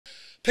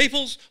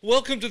Peoples,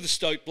 welcome to the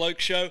Stoked Bloke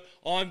Show.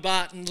 I'm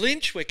Barton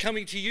Lynch. We're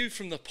coming to you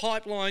from the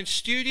Pipeline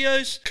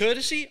Studios,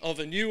 courtesy of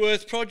a New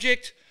Earth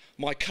project.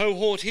 My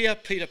cohort here,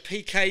 Peter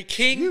PK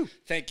King,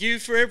 thank you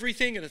for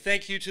everything, and a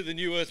thank you to the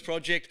New Earth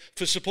Project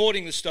for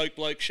supporting the Stoked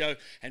Bloke Show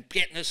and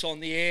getting us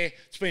on the air.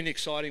 It's been an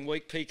exciting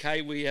week,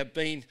 PK. We have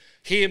been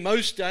here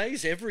most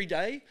days, every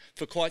day,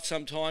 for quite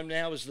some time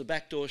now as the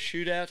Backdoor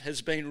Shootout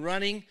has been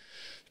running.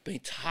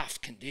 Been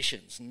tough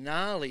conditions,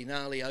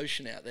 gnarly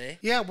ocean out there.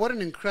 Yeah, what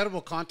an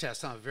incredible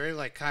contest, huh? Very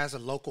has a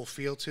local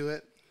feel to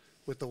it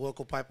with the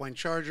local Pipeline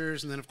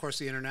Chargers, and then of course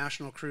the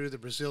international crew, the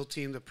Brazil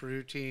team, the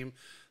Peru team,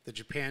 the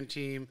Japan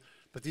team.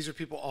 But these are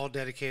people all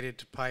dedicated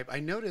to pipe. I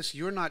notice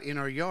you're not in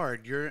our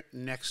yard, you're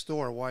next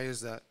door. Why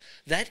is that?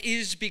 That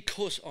is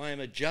because I am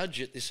a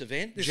judge at this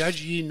event.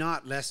 Judge ye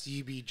not, lest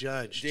ye be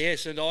judged.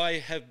 Yes, and I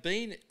have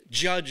been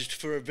judged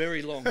for a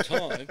very long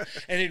time.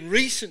 And in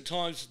recent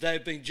times,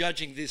 they've been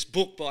judging this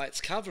book by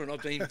its cover, and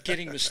I've been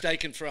getting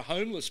mistaken for a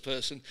homeless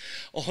person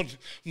on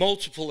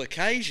multiple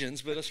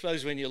occasions. But I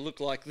suppose when you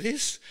look like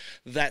this,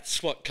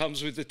 that's what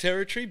comes with the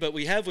territory. But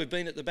we've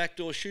been at the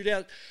Backdoor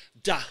Shootout,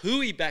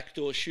 Hui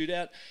Backdoor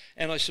Shootout,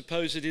 and I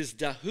suppose it is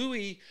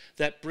Hui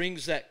that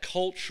brings that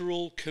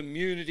cultural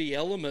community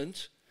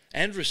element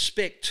and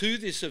respect to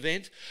this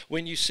event.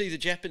 When you see the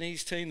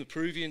Japanese team, the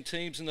Peruvian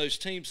teams, and those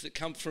teams that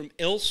come from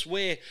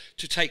elsewhere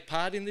to take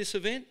part in this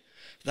event,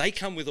 they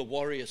come with a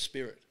warrior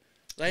spirit.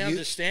 They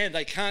understand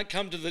they can't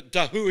come to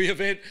the Hui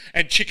event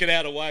and chicken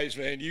out of ways,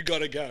 man. You got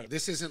to go.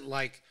 This isn't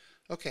like,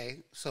 okay,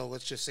 so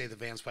let's just say the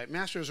Vans Pipe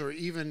Masters or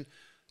even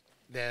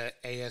the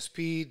ASP,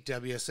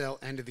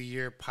 WSL, end of the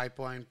year,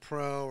 Pipeline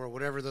Pro, or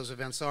whatever those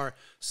events are.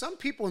 Some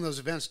people in those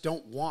events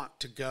don't want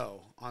to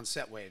go on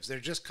set waves. They're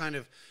just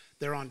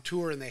they're on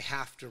tour and they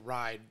have to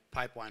ride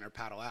pipeline or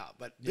paddle out.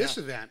 But this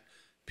event,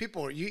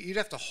 you'd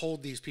have to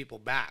hold these people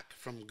back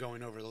from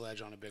going over the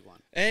ledge on a big one.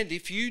 And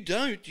if you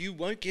don't, you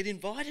won't get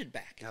invited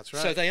back. That's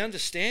right. So they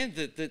understand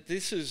that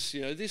this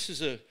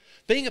is,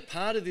 being a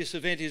part of this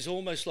event is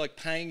almost like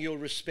paying your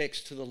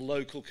respects to the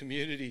local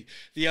community,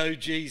 the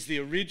OGs, the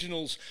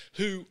originals,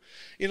 who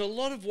in a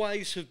lot of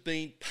ways have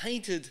been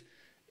painted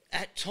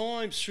at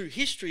times through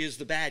history as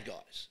the bad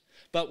guys.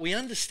 But we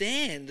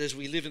understand, as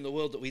we live in the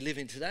world that we live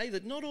in today,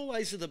 that not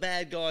always are the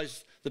bad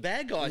guys the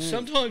bad guys.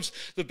 Sometimes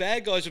the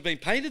bad guys have been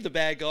painted the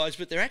bad guys,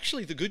 but they're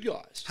actually the good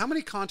guys. How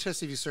many contests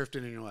have you surfed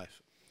in your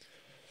life?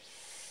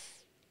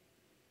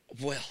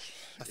 Well,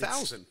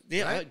 1,000.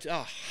 Yeah, right?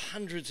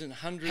 Hundreds and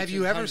hundreds.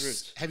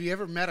 Have you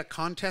ever met a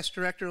contest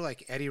director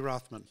like Eddie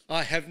Rothman?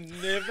 I have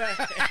never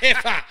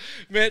ever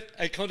met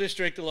a contest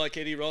director like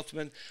Eddie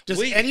Rothman.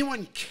 Does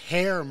anyone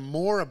care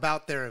more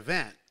about their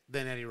event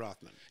than Eddie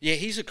Rothman? Yeah,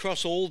 he's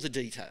across all the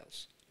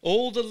details.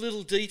 All the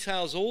little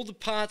details, all the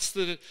parts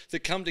that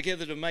come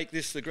together to make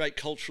this the great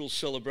cultural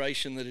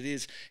celebration that it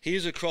is.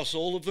 He's across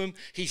all of them.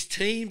 His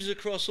team's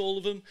across all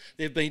of them.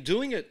 They've been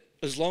doing it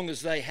as long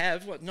as they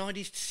have.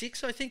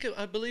 96,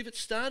 I believe it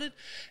started.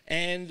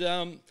 And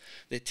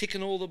they're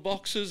ticking all the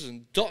boxes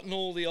and dotting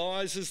all the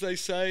I's, as they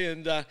say.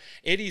 And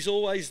Eddie's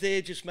always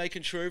there just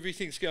making sure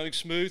everything's going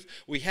smooth.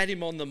 We had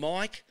him on the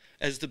mic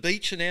as the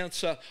beach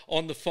announcer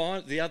on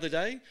the other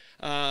day.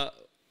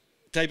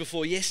 Day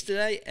before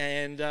yesterday,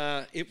 and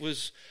it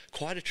was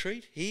quite a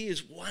treat. He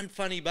is one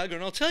funny bugger,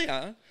 and I'll tell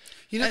you.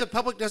 The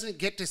public doesn't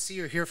get to see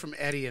or hear from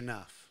Eddie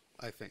enough,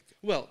 I think.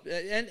 Well,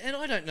 and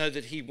I don't know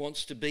that he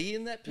wants to be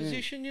in that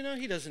position,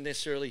 He doesn't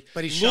necessarily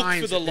but he look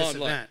shines for the at this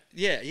limelight. event.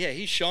 Yeah,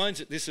 he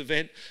shines at this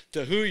event.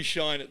 The Hui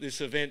shine at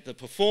this event. The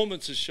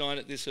performances shine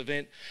at this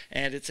event,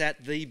 and it's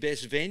at the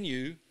best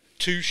venue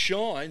to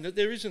shine that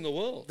there is in the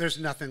world. There's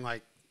nothing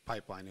like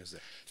Pipeline, is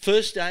there?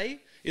 First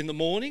day, in the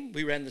morning,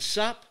 we ran the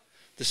SUP,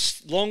 the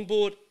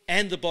longboard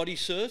and the body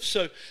surf.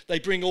 So they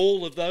bring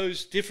all of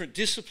those different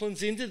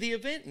disciplines into the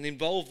event and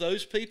involve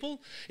those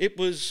people. It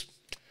was,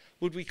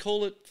 would we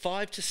call it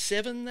 5 to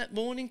 7 that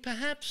morning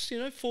perhaps?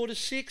 4 to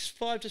 6,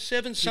 5 to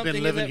 7, something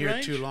in that range. You've been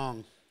living here too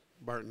long,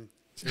 Barton.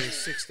 It was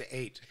 6 to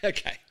 8.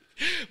 Okay.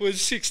 It was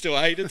 6 to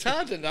 8. It's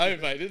hard to know,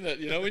 mate, isn't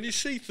it? When you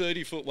see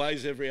 30-foot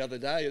waves every other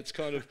day, it's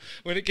kind of,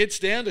 when it gets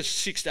down to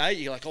 6 to 8,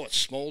 you're like, oh, it's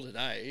small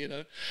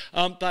today,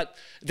 But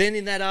then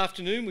in that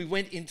afternoon, we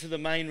went into the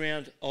main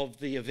round of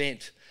the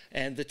event.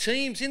 And the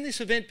teams, in this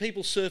event,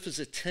 people surf as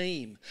a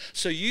team.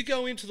 So you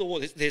go into the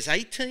water. There's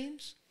 8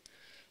 teams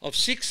of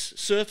 6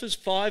 surfers,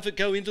 5 that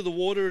go into the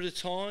water at a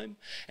time.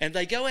 And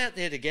they go out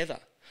there together.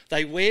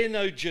 They wear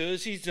no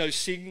jerseys, no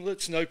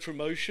singlets, no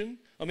promotion.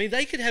 I mean,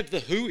 they could have the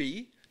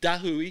Hui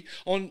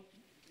on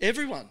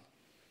everyone.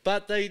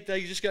 But they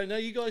just go, no,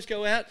 you guys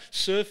go out,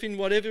 surf in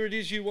whatever it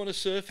is you want to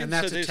surf in. And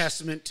that's a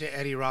testament to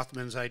Eddie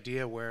Rothman's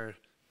idea where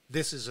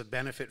this is a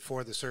benefit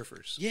for the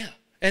surfers. Yeah.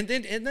 And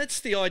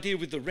that's the idea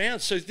with the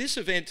rounds. So this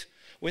event,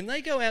 when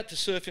they go out to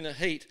surf in a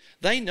heat,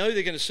 they know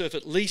they're going to surf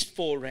at least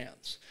 4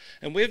 rounds.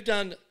 And we've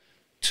done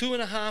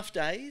 2.5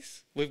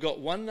 days. We've got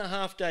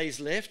 1.5 days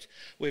left.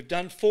 We've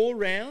done 4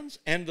 rounds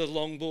and the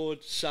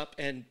longboard, sup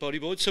and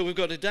bodyboard. So we've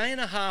got a day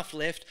and a half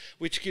left,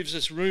 which gives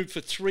us room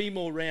for 3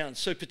 more rounds.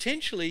 So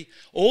potentially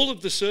all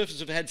of the surfers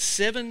have had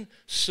 7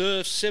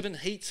 surfs, 7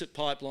 heats at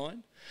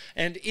Pipeline.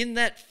 And in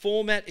that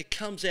format, it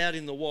comes out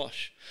in the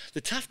wash.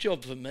 The tough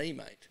job for me,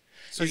 mate.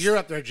 So you're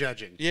up there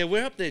judging. Yeah,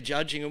 we're up there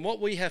judging, and what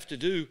we have to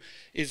do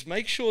is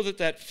make sure that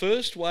that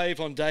first wave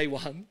on day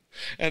 1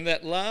 and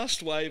that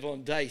last wave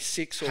on day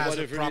 6 or has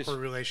whatever a proper it is.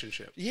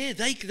 relationship. Yeah,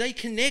 they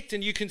connect,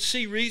 and you can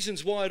see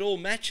reasons why it all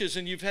matches,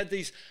 and you've had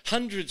these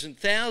hundreds and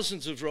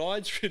thousands of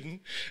rides ridden,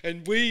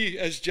 and we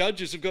as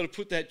judges have got to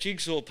put that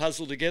jigsaw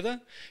puzzle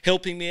together.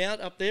 Helping me out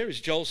up there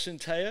is Joel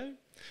Centeo,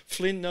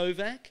 Flynn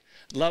Novak,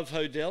 Love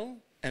Hodel,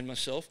 and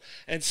myself.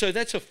 And so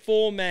that's a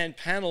 4-man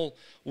panel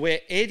where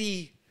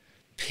Eddie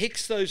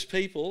picks those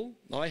people,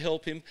 I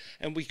help him,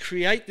 and we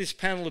create this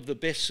panel of the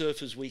best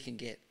surfers we can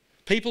get.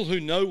 People who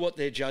know what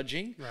they're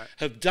judging, right,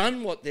 have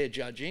done what they're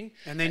judging.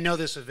 And they know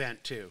this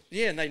event too.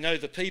 Yeah, and they know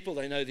the people,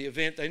 they know the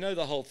event, they know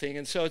the whole thing.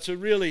 And so it's a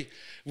really,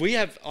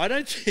 I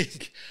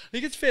think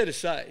it's fair to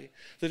say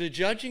that a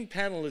judging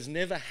panel has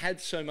never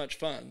had so much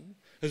fun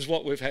as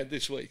what we've had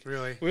this week.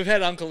 Really? We've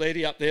had Uncle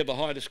Eddie up there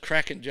behind us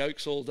cracking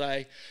jokes all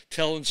day,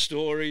 telling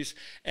stories,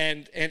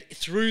 and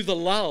through the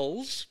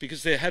lulls,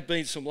 because there have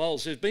been some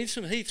lulls, there's been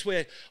some heats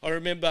where I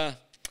remember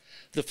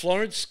the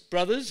Florence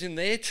brothers in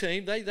their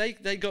team,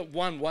 they got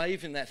 1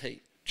 wave in that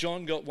heat.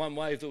 John got 1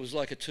 wave that was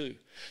like a 2.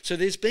 So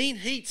there's been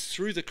heats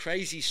through the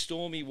crazy,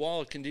 stormy,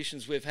 wild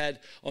conditions we've had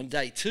on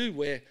day 2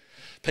 where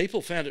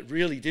people found it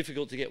really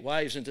difficult to get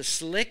waves, and to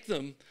select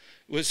them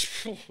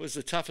was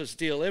the toughest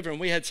deal ever. And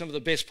we had some of the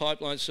best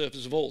Pipeline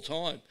surfers of all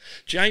time.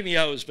 Jamie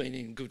O has been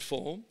in good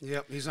form.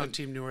 Yep, he's on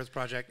Team New Earth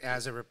Project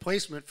as a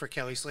replacement for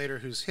Kelly Slater,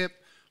 whose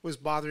hip was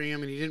bothering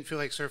him, and he didn't feel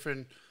like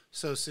surfing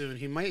so soon.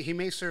 He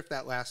may surf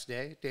that last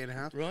day and a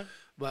half. Right.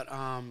 But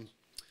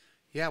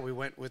yeah, we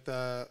went with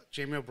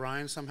Jamie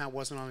O'Brien. Somehow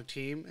wasn't on the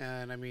team,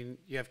 and I mean,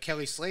 you have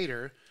Kelly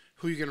Slater.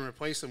 Who are you going to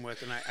replace him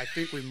with? And I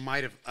think we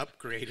might have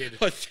upgraded,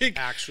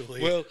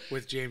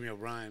 with Jamie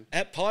O'Brien.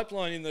 At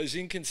Pipeline, in those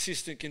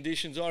inconsistent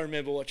conditions, I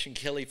remember watching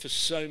Kelly for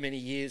so many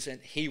years,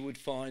 and he would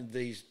find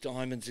these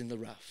diamonds in the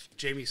rough.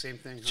 Jamie, same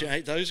thing. Huh?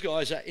 Those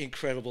guys are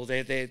incredible.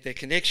 Their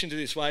connection to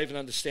this wave and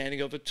understanding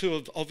of it, 2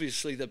 of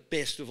obviously the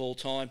best of all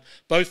time.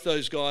 Both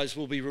those guys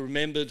will be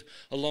remembered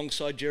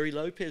alongside Jerry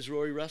Lopez,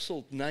 Rory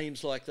Russell,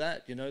 names like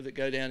that, that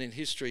go down in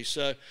history.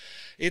 So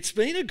it's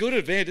been a good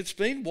event. It's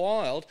been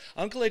wild.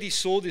 Uncle Eddie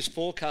saw this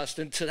forecast,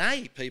 and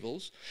today,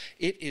 peoples,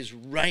 it is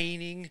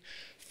raining,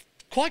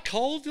 quite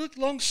cold. Look,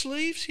 long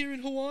sleeves here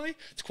in Hawaii.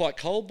 It's quite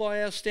cold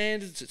by our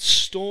standards. It's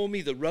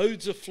stormy. The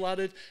roads are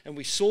flooded, and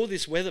we saw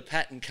this weather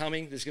pattern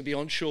coming. There's going to be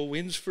onshore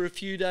winds for a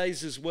few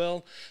days as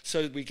well,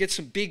 so we get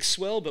some big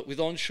swell, but with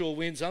onshore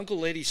winds.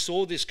 Uncle Eddie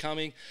saw this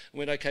coming and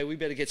went, okay, we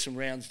better get some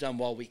rounds done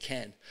while we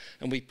can.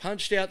 And we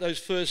punched out those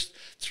first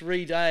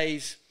 3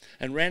 days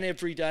and ran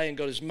every day and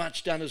got as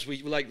much done as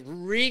we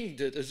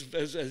ringed it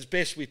as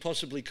best we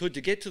possibly could,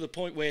 to get to the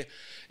point where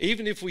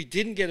even if we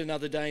didn't get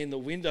another day in the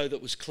window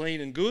that was clean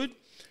and good,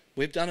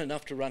 we've done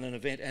enough to run an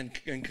event and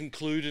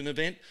conclude an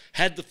event.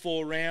 Had the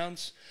 4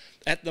 rounds.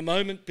 At the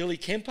moment, Billy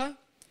Kemper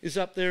is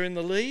up there in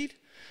the lead.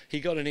 He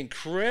got an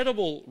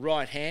incredible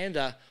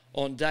right-hander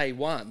on day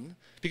 1,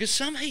 because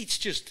some heats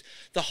just,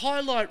 the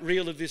highlight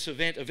reel of this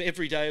event, of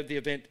every day of the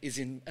event, is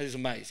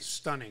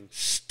amazing.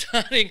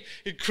 Stunning,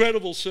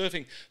 incredible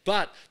surfing.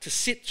 But to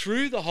sit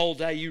through the whole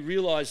day, you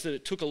realise that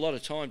it took a lot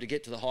of time to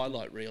get to the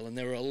highlight reel, and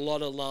there were a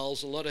lot of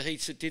lulls, a lot of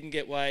heats that didn't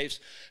get waves,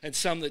 and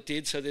some that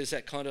did, so there's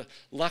that kind of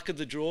luck of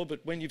the draw.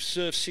 But when you've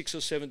surfed 6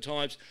 or 7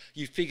 times,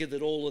 you figure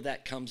that all of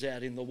that comes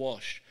out in the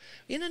wash.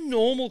 In a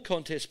normal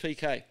contest,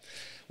 PK,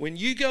 when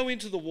you go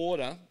into the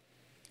water,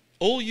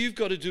 all you've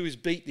got to do is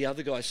beat the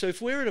other guy. So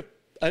if we're at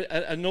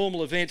a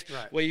normal event,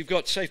 right, where you've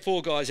got, say,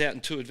 4 guys out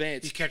and 2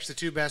 advanced, you catch the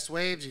 2 best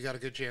waves, you got a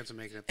good chance of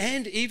making it.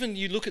 And even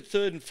you look at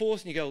 3rd and 4th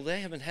and you go, well,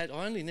 they haven't had,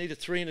 I only need a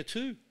 3 and a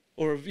 2.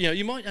 Or,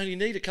 you might only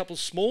need a couple of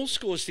small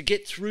scores to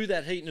get through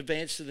that heat and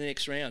advance to the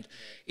next round.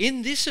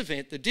 In this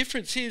event, the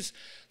difference is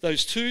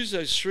those 2s,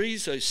 those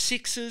 3s, those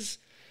 6s,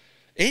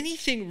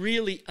 anything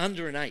really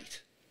under an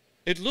 8.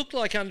 It looked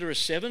like under a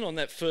 7 on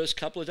that first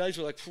couple of days.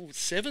 We're like,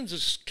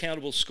 7's a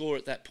countable score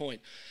at that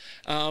point.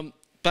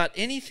 But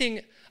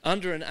anything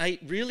under an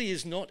 8 really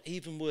is not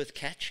even worth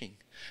catching.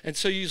 And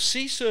so you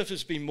see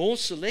surfers be more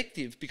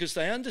selective because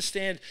they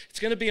understand it's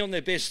going to be on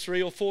their best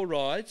 3 or 4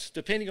 rides.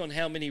 Depending on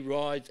how many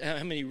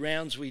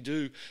rounds we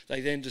do,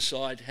 they then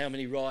decide how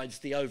many rides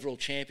the overall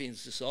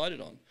champions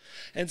decided on.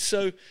 And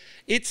so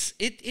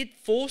it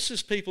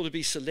forces people to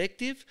be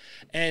selective,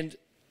 and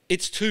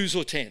it's 2s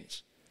or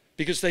 10s.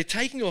 Because they're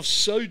taking off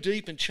so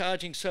deep and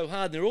charging so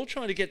hard, and they're all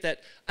trying to get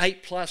that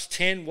 8 plus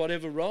 10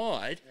 whatever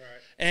ride.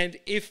 Right. And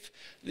if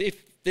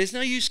there's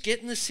no use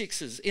getting the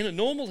 6s. In a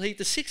normal heat,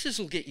 the 6s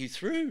will get you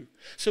through.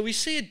 So we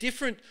see a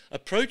different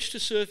approach to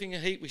surfing a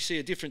heat. We see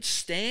a different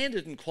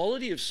standard and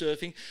quality of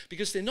surfing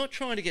because they're not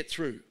trying to get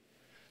through.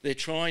 They're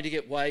trying to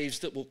get waves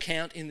that will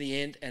count in the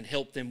end and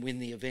help them win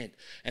the event.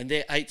 And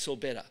they're 8s or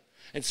better.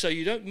 And so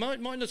you might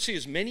not see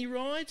as many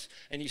rides,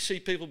 and you see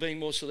people being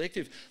more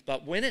selective.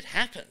 But when it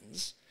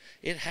happens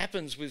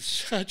with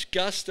such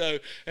gusto,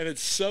 and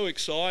it's so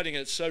exciting,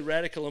 and it's so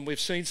radical. And we've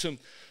seen some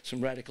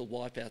radical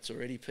wipeouts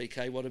already,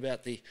 PK. What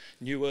about the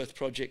New Earth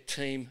Project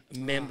team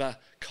member,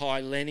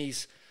 Kai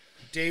Lenny's?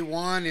 Day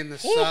one in the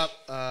SUP,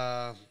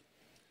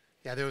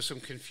 there was some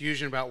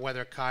confusion about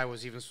whether Kai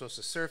was even supposed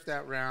to surf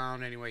that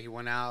round. Anyway, he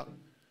went out.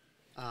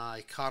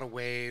 He caught a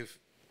wave,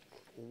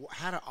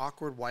 had an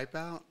awkward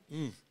wipeout,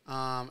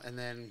 and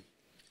then,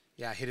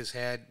 hit his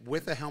head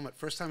with a helmet.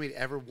 First time he'd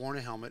ever worn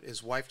a helmet.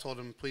 His wife told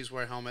him, please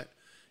wear a helmet,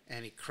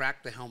 and he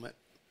cracked the helmet.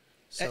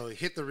 So he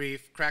hit the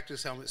reef, cracked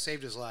his helmet,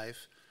 saved his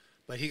life,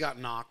 but he got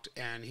knocked,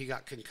 and he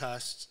got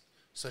concussed.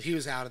 So he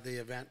was out of the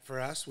event for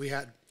us. We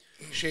had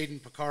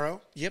Shaden Picaro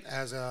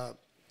as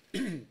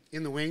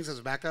in the wings as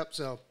a backup.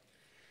 So,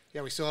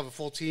 we still have a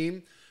full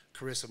team.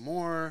 Carissa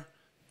Moore,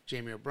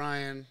 Jamie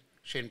O'Brien,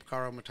 Shaden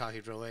Picaro,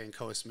 Matahi Drole, and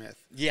Koa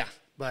Smith. Yeah.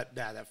 But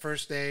that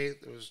first day,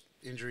 there was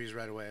injuries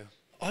right away.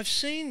 I've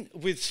seen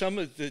with some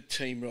of the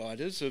team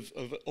riders of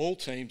all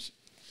teams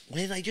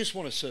where they just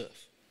want to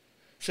surf.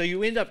 So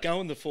you end up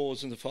going the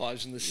 4s and the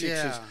 5s and the 6s.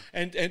 Yeah.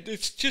 And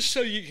it's just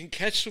so you can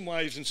catch some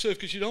waves and surf,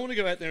 because you don't want to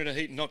go out there in a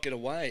heat and not get a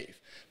wave.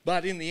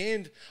 But in the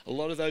end, a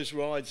lot of those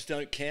rides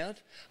don't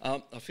count.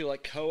 I feel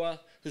like Koa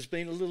has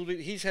been a little bit,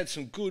 he's had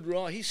some good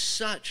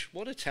rides.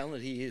 What a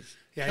talent he is.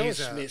 Yeah, Koa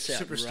he's Smith's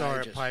a superstar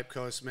outrageous. at Pipe,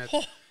 Koa Smith.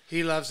 Oh,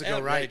 he loves to go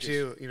right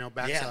too,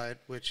 backside,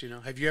 Yeah. which,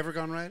 have you ever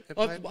gone right at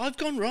Pipe? I've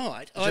gone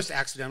right. Just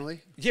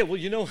accidentally? Yeah, well,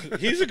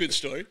 here's a good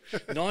story.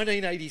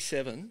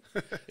 1987,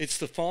 it's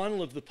the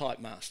final of the Pipe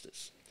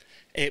Masters.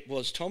 It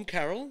was Tom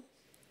Carroll,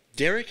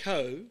 Derek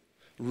Ho,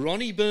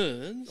 Ronnie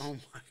Burns,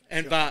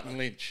 and Barton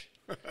Lynch.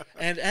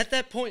 And at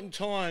that point in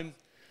time,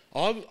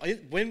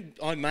 when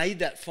I made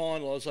that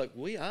final, I was like,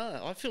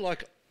 I feel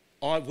like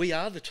we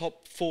are the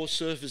top 4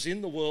 surfers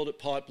in the world at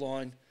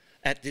Pipeline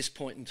at this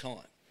point in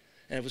time.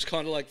 And it was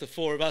kind of like the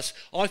 4 of us.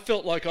 I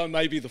felt like I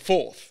may be the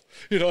 4th.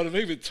 You know what I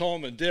mean? With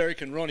Tom and Derek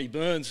and Ronnie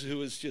Burns, who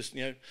was just,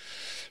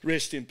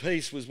 rest in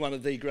peace, was one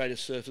of the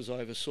greatest surfers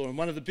I ever saw, and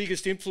one of the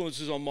biggest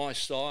influences on my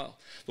style.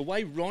 The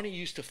way Ronnie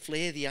used to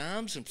flare the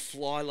arms and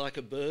fly like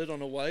a bird on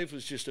a wave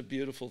was just a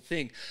beautiful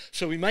thing.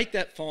 So we make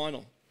that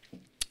final.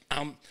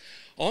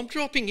 I'm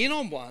dropping in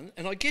on one,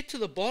 and I get to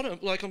the bottom,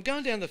 like I'm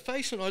going down the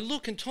face, and I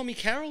look, and Tommy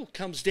Carroll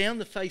comes down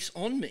the face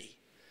on me.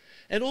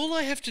 And all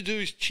I have to do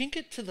is chink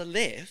it to the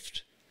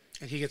left,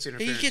 and he gets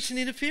interference. He gets an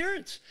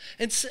interference.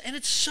 And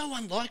it's so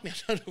unlike me.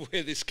 I don't know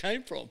where this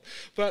came from.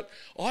 But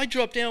I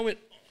dropped down and went,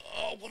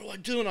 what do I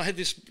do? And I had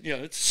this,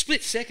 it's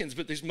split seconds,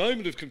 but this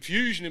moment of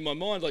confusion in my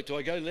mind, like, do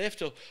I go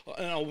left? And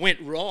I went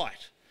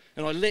right.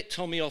 And I let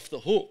Tommy off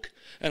the hook.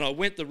 And I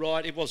went the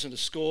right. It wasn't a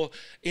score.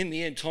 In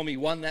the end, Tommy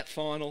won that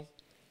final.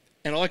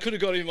 And I could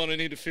have got him on an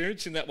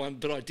interference in that one,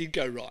 but I did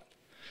go right.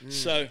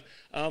 So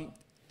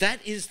that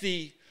is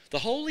the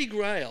holy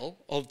grail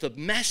of the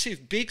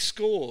massive big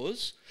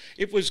scores.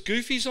 It was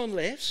goofies on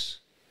lefts,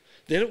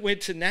 then it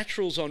went to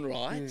naturals on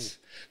rights,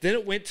 then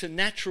it went to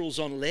naturals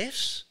on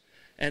lefts,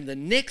 and the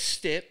next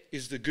step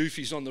is the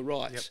goofies on the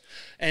rights.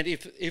 And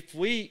if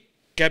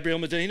Gabriel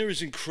Medina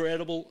is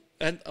incredible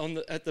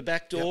at the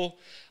back door.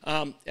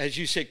 As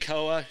you said,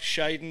 Koa,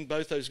 Shaden,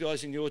 both those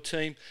guys in your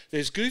team.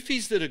 There's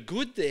goofies that are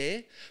good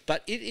there,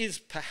 but it is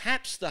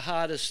perhaps the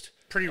hardest.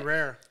 Pretty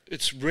rare.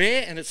 It's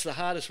rare, and it's the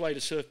hardest way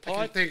to surf pipe.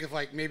 I can think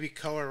of maybe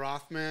Koa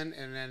Rothman,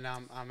 and then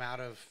I'm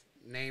out of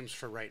names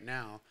for right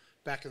now.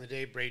 Back in the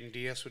day, Braden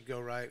Diaz would go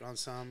right on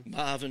some.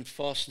 Marvin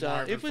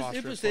Foster. It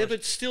was there,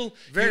 but still.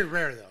 Very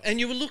rare, though. And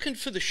you were looking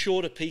for the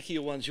shorter,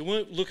 peakier ones. You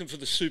weren't looking for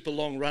the super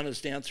long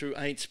runners down through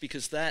eights,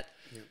 because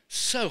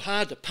so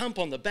hard to pump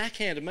on the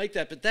backhand and make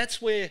that. But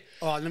that's where.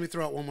 Oh, let me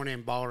throw out one more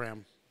name, Balaram.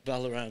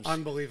 Balaram's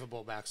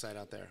unbelievable backside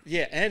out there.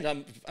 Yeah,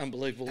 and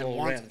unbelievable and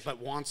all around. But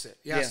wants it.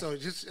 Yeah. So I'm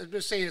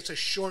just saying, it's a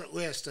short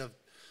list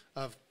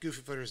of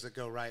goofy footers that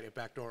go right at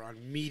backdoor on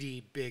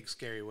meaty, big,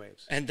 scary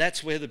waves. And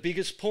that's where the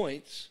biggest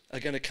points are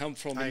going to come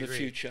from in the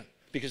future.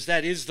 Because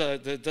that is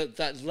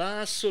that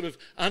last sort of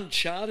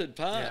uncharted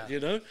part,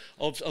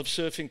 of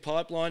surfing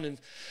pipeline. And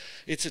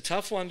it's a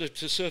tough one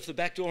to surf the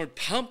backdoor and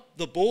pump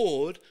the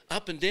board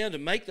up and down to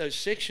make those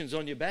sections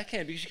on your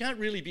backhand, because you can't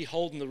really be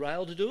holding the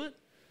rail to do it.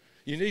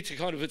 You need to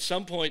kind of, at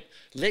some point,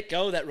 let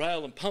go of that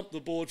rail and pump the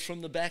board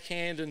from the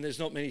backhand, and there's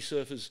not many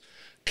surfers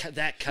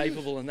that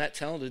capable and that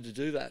talented to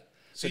do that.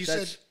 So you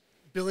said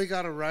Billy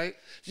got a right?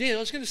 Yeah, I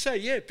was going to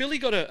say, Billy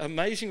got an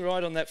amazing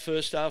ride on that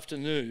first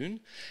afternoon.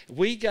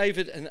 We gave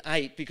it an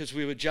 8 because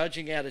we were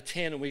judging out of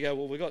 10, and we go,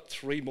 well, we've got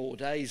 3 more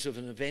days of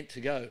an event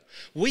to go.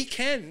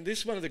 This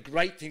is one of the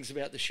great things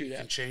about the shootout.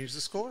 And change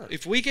the score.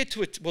 If we get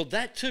to it, well,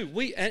 that too.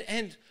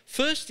 And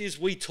first is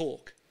we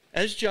talk.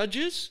 As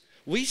judges,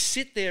 we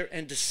sit there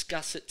and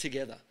discuss it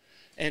together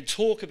and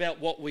talk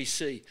about what we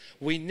see.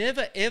 We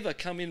never, ever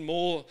come in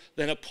more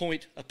than a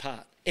point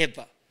apart,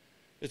 ever.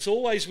 It's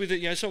always with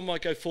it, someone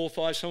might go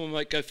 4-5, someone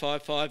might go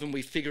 5-5, and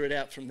we figure it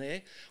out from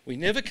there. We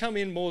never come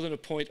in more than a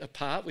point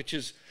apart, which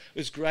is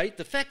great.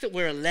 The fact that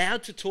we're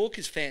allowed to talk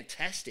is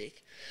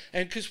fantastic.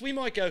 And because we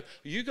might go,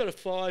 you got a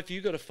 5,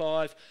 you got a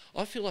 5.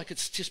 I feel like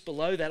it's just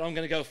below that. I'm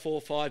going to go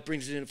 4-5,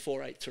 brings it in at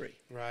 4-8-3.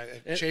 Right.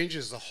 It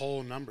changes the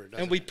whole number,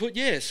 doesn't and we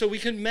it? So we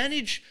can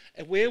manage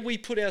where we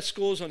put our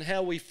scores on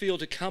how we feel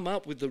to come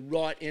up with the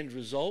right end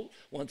result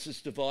once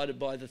it's divided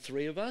by the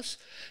three of us.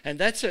 And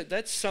that's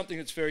something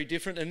that's very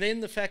different. And then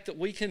the fact that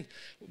we can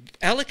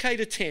allocate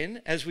a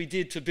 10, as we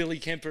did to Billy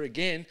Kemper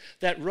again,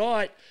 that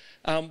right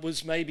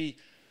was maybe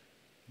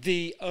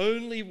the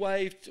only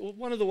wave, or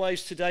one of the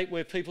waves to date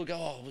where people go,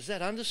 oh, was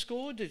that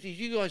underscored? Did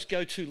you guys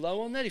go too low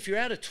on that? If you're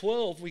out of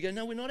 12, we go,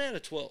 no, we're not out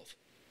of 12.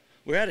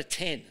 We're out of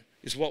 10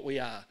 is what we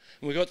are.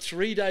 And we've got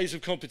 3 days of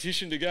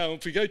competition to go. And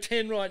if we go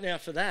 10 right now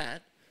for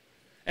that,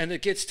 and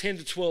it gets 10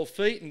 to 12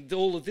 feet, and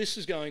all of this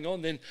is going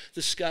on, then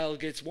the scale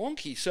gets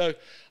wonky. So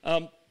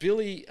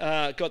Billy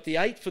got the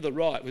 8 for the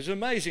right. It was an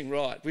amazing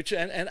right,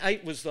 and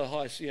 8 was the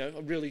highest, a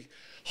really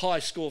high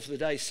score for the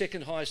day.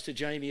 Second highest to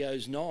Jamie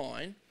O's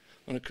 9.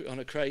 On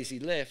a crazy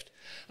left.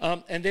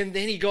 And then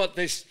he got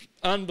this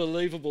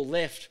unbelievable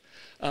left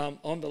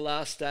on the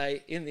last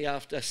day,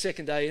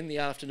 second day in the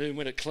afternoon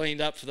when it cleaned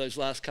up for those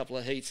last couple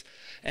of heats,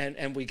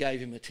 and we gave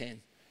him a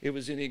 10. It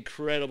was an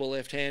incredible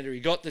left-hander.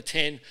 He got the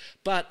 10,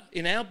 but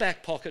in our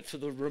back pocket for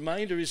the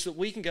remainder is that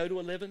we can go to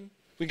 11.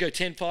 We can go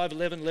 10-5,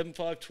 11,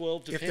 11-5,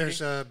 12, depending. If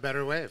there's a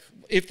better wave.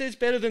 If there's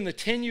better than the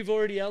 10 you've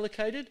already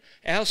allocated,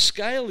 our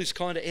scale is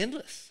kind of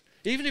endless.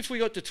 Even if we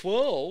got to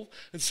 12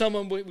 and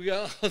someone we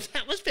go, oh,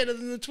 that was better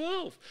than the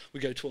 12, we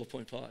go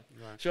 12.5. Right.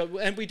 So,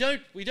 and we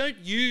don't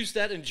use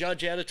that and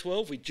judge out of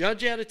 12. We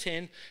judge out of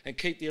 10 and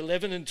keep the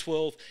 11 and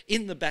 12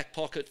 in the back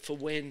pocket for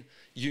when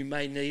you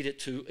may need it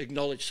to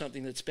acknowledge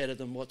something that's better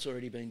than what's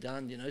already been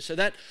done. So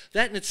that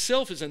in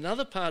itself is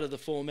another part of the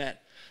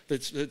format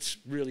that's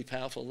really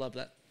powerful. Love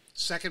that.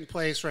 Second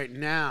place right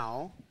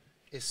now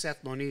is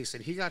Seth Moniz,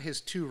 and he got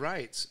his 2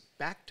 rights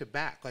back to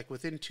back, like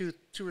within two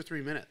or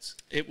 3 minutes.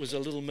 It was a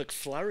little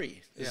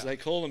McFlurry, as they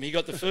call him. He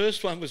got the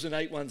first one was an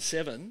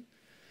 817,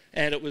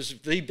 and it was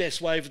the best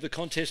wave of the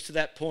contest to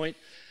that point.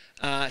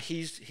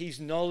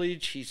 His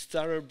knowledge, his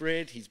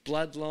thoroughbred, his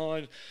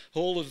bloodline,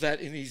 all of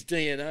that in his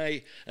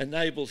DNA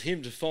enabled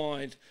him to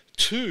find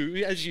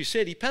 2. As you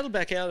said, he paddled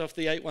back out off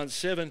the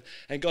 817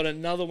 and got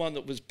another one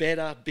that was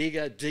better,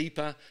 bigger,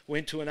 deeper,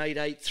 went to an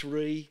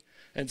 883.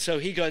 And so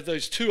he got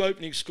those 2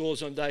 opening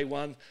scores on day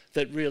one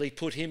that really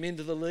put him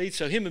into the lead.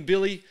 So him and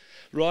Billy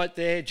right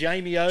there.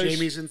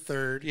 Jamie's in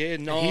third. Yeah,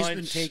 9. He's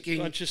been taking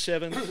bunch of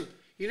 7.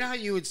 You know how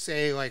you would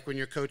say, like when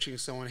you're coaching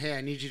someone, hey,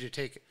 I need you to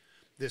take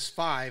this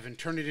 5 and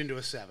turn it into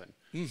a 7.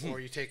 Mm-hmm.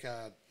 Or you take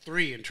a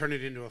 3 and turn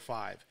it into a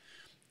 5.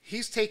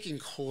 He's taking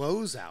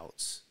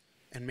closeouts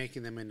and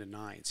making them into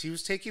 9s. He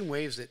was taking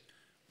waves that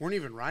weren't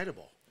even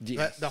rideable.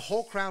 Yes. The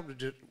whole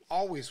crowd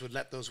always would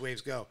let those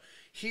waves go.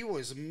 He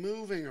was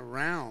moving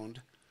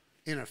around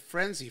in a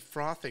frenzy,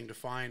 frothing to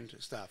find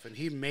stuff, and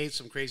he made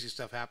some crazy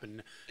stuff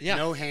happen. Yeah.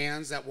 No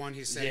hands. That one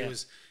he said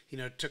was,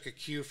 took a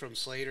cue from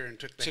Slater and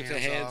took the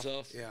hands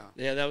off.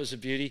 Yeah, that was a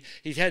beauty.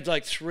 He had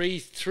like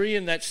three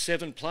in that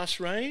 7+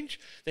 range.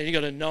 Then he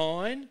got a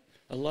 9.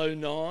 A low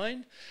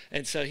 9,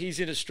 and so he's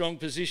in a strong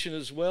position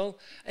as well.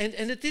 And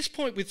at this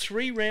point, with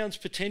 3 rounds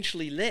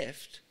potentially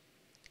left,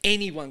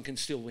 anyone can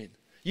still win.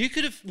 You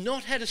could have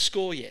not had a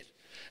score yet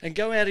and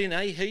go out in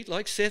a heat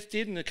like Seth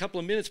did in a couple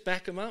of minutes,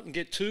 back them up and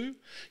get 2.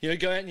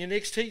 Go out in your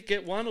next heat,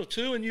 get 1 or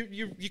 2, and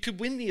you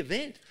could win the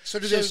event. So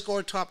do they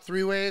score top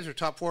 3 waves or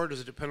top 4? Or does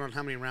it depend on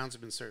how many rounds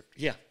have been served?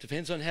 Yeah,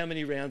 depends on how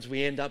many rounds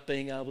we end up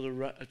being able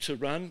to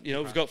run.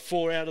 We've got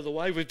 4 out of the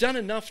way. We've done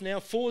enough now.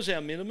 4's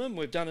our minimum.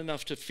 We've done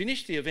enough to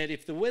finish the event.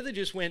 If the weather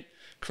just went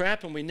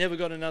crap and we never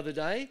got another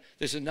day,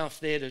 there's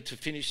enough there to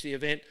finish the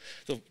event.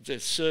 The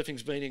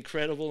surfing's been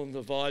incredible and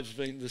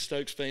the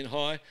Stoke's been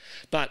high.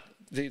 But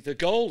the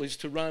goal is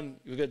to run,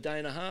 we've got a day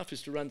and a half,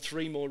 is to run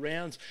 3 more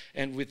rounds.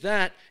 And with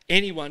that,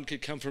 anyone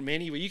could come from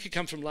anywhere. You could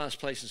come from last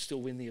place and still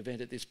win the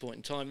event at this point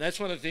in time. That's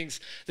one of the things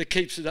that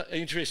keeps it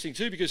interesting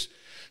too, because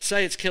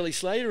say it's Kelly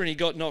Slater and he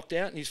got knocked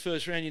out in his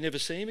first round, you never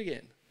see him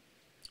again.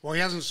 Well,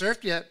 he hasn't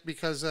surfed yet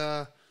because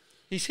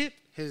he's hip.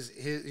 He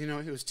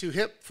was too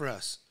hip for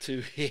us. Too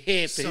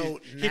hip.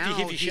 So now,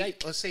 hippie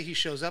shape. Let's say he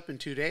shows up in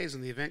 2 days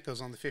and the event goes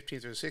on the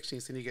 15th or the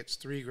 16th and he gets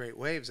 3 great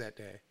waves that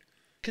day.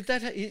 Could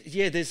that?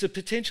 There's a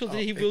potential that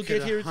he will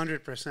get here. It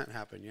could 100%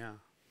 happen. Yeah.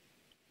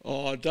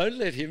 Oh, don't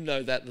let him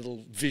know that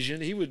little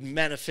vision. He would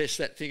manifest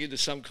that thing into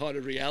some kind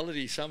of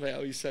reality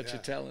somehow. He's such a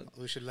talent.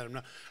 We should let him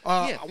know.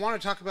 I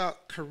want to talk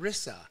about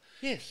Carissa.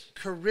 Yes.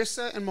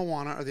 Carissa and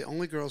Moana are the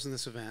only girls in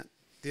this event.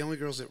 The only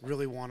girls that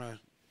really want to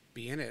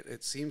be in it.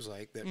 It seems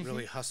like that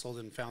really hustled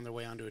and found their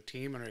way onto a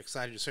team and are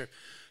excited to surf.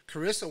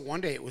 Carissa,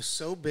 one day it was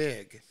so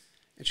big.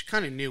 And she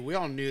kind of knew. We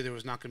all knew there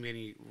was not going to be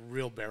any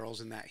real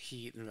barrels in that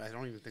heat. And I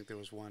don't even think there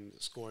was one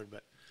that scored.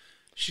 But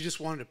she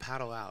just wanted to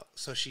paddle out.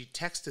 So she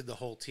texted the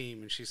whole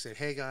team. And she said,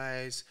 hey,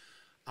 guys,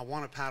 I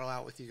want to paddle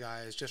out with you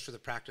guys just for the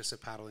practice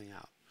of paddling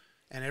out.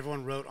 And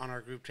everyone wrote on our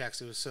group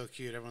text. It was so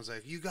cute. Everyone's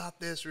like, "You got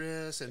this,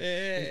 Riss."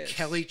 And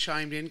Kelly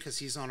chimed in because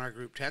he's on our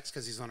group text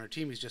because he's on our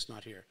team. He's just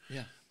not here.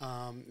 Yeah.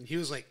 He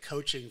was like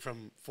coaching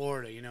from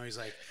Florida. You know, he's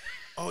like,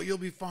 "Oh, you'll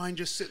be fine.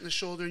 Just sit in the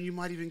shoulder, and you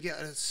might even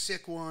get a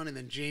sick one." And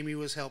then Jamie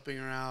was helping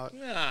her out.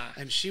 Yeah.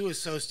 And she was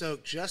so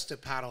stoked just to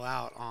paddle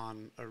out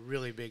on a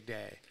really big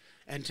day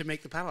and to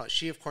make the paddle out.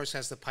 She, of course,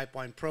 has the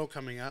Pipeline Pro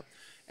coming up,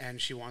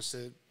 and she wants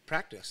to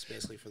practice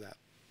basically for that.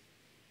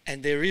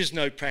 And there is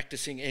no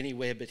practicing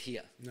anywhere but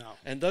here. No.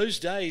 And those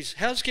days,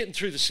 how's getting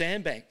through the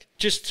sandbank?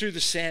 Just through the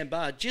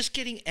sandbar, just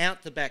getting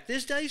out the back.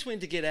 There's days when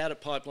to get out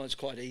at Pipeline's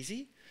quite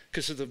easy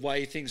because of the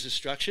way things are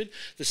structured.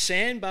 The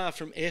sandbar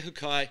from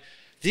Ehukai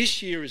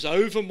this year is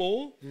over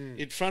more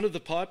in front of the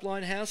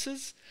Pipeline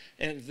houses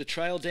and the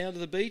trail down to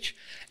the beach.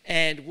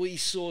 And we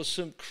saw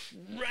some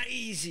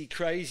crazy,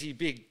 crazy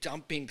big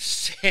dumping,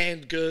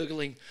 sand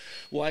gurgling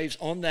waves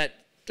on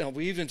that.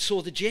 We even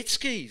saw the jet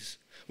skis.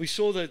 We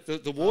saw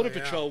the water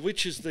patrol,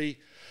 which is the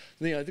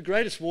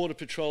greatest water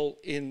patrol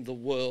in the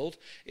world.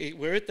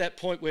 We're at that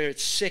point where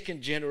it's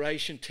second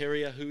generation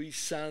Terrier Hui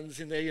sons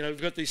in there. You know,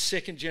 we've got these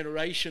second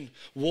generation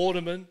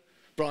watermen,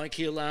 Brian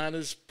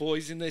Keolana's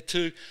boys in there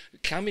too,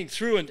 coming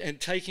through and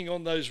taking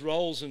on those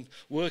roles and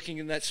working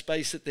in that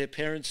space that their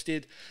parents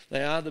did.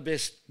 They are the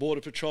best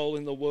water patrol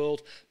in the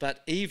world,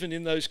 but even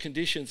in those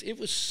conditions, it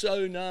was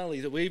so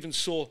gnarly that we even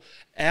saw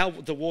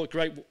the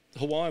great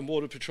Hawaiian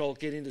Water Patrol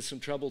get into some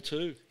trouble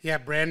too. Yeah,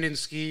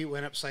 Brandon's ski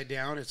went upside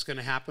down. It's going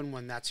to happen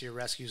when that's your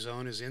rescue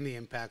zone, is in the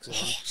impact zone.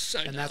 Oh, so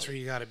and gnarly. that's where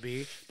you got to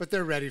be. But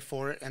they're ready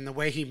for it. And the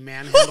way he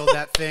manhandled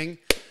that thing,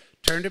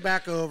 turned it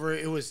back over.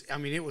 It was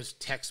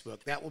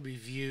textbook. That will be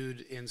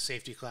viewed in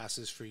safety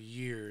classes for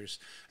years.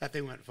 That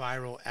thing went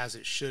viral, as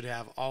it should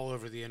have, all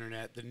over the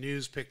internet. The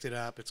news picked it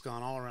up. It's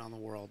gone all around the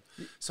world.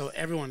 So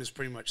everyone has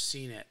pretty much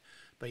seen it.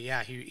 But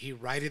yeah, he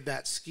righted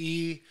that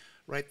ski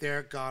right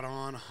there, got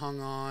on,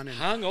 hung on,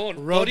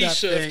 body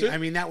surfed it. I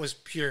mean, that was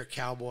pure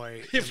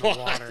cowboy in the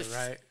water,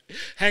 right?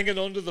 Hanging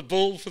onto the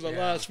bull for the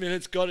last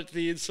minutes, got it to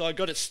the inside,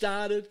 got it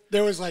started.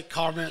 There was like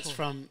comments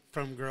from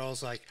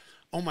girls like,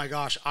 "Oh my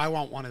gosh, I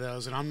want one of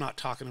those," and I'm not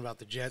talking about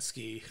the jet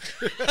ski.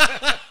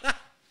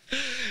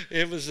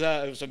 It was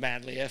a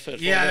manly effort.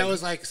 Yeah, it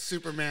was like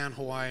Superman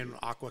Hawaiian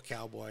aqua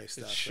cowboy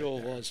stuff. It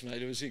sure was,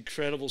 mate. It was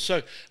incredible.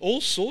 So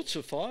all sorts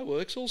of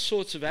fireworks, all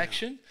sorts of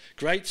action,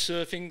 great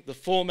surfing. The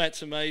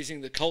format's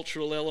amazing. The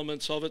cultural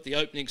elements of it. The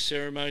opening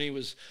ceremony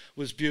was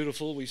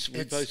beautiful. We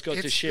both got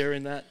to share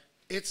in that.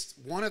 It's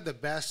one of the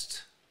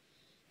best.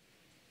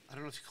 I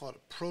don't know if you call it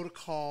a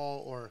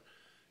protocol or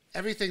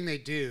everything they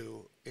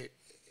do. It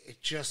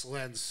just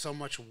lends so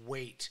much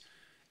weight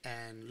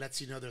and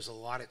lets you know there's a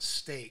lot at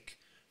stake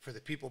for the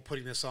people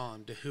putting this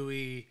on, to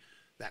Hui,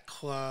 that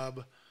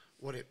club,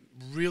 what it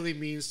really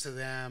means to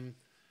them,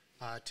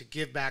 to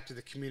give back to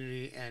the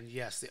community. And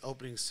yes, the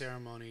opening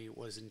ceremony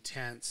was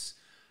intense.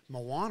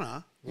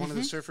 Moana, one of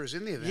the surfers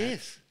in the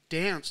event,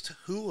 danced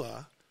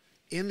hula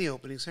in the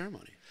opening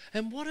ceremony.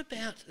 And what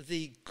about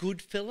the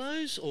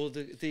Goodfellows or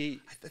the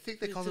I think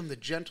they call them the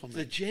gentlemen.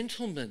 The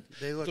gentlemen.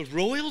 They look, the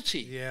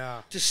royalty.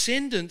 Yeah.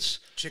 Descendants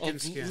Chicken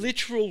of skin.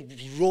 literal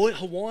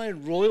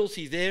Hawaiian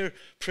royalty. They're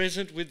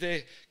present with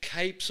their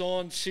capes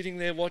on, sitting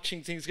there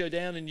watching things go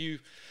down, and you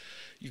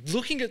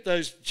looking at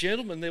those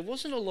gentlemen, there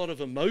wasn't a lot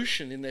of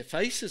emotion in their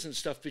faces and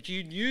stuff, but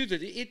you knew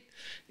that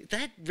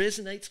that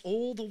resonates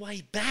all the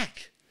way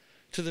back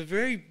to the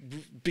very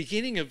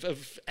beginning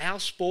of our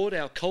sport,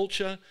 our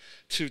culture,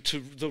 to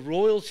the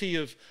royalty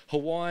of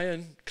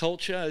Hawaiian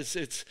culture.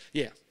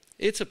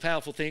 It's a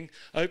powerful thing.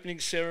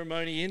 Opening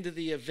ceremony, into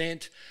the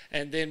event,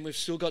 and then we've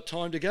still got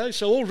time to go.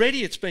 So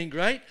already it's been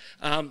great,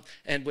 and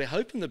we're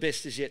hoping the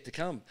best is yet to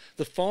come.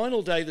 The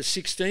final day, the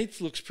 16th,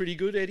 looks pretty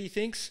good, Eddie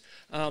thinks.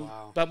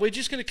 Wow. But we're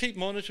just going to keep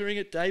monitoring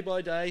it day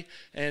by day,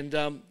 and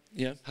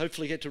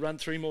hopefully get to run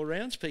 3 more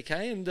rounds,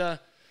 PK, and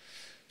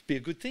be a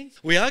good thing.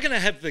 We are going to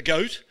have the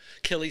GOAT,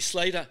 Kelly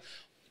Slater,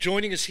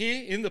 joining us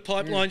here in the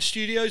Pipeline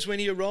Studios when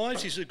he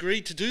arrives. He's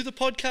agreed to do the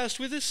podcast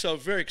with us, so I'm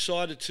very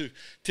excited to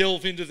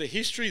delve into the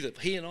history that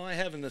he and I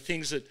have and the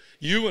things that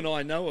you and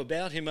I know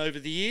about him over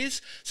the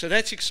years. So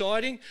that's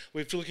exciting.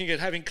 We're looking at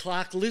having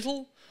Clark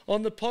Little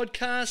on the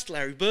podcast,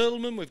 Larry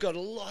Bertelman. We've got a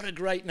lot of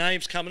great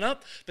names coming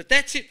up. But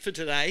that's it for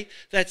today.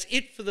 That's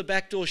it for the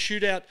Backdoor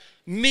Shootout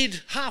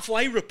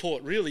halfway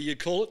report, really, you'd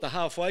call it, the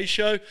halfway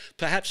show.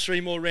 Perhaps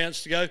 3 more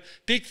rounds to go.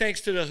 Big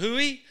thanks to the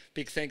Hui.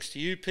 Big thanks to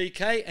you,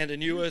 PK, and a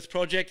New Earth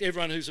Project,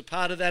 everyone who's a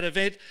part of that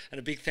event. And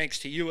a big thanks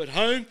to you at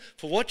home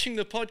for watching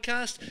the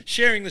podcast,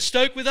 sharing the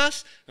Stoke with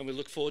us. And we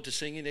look forward to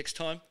seeing you next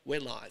time. We're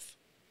live.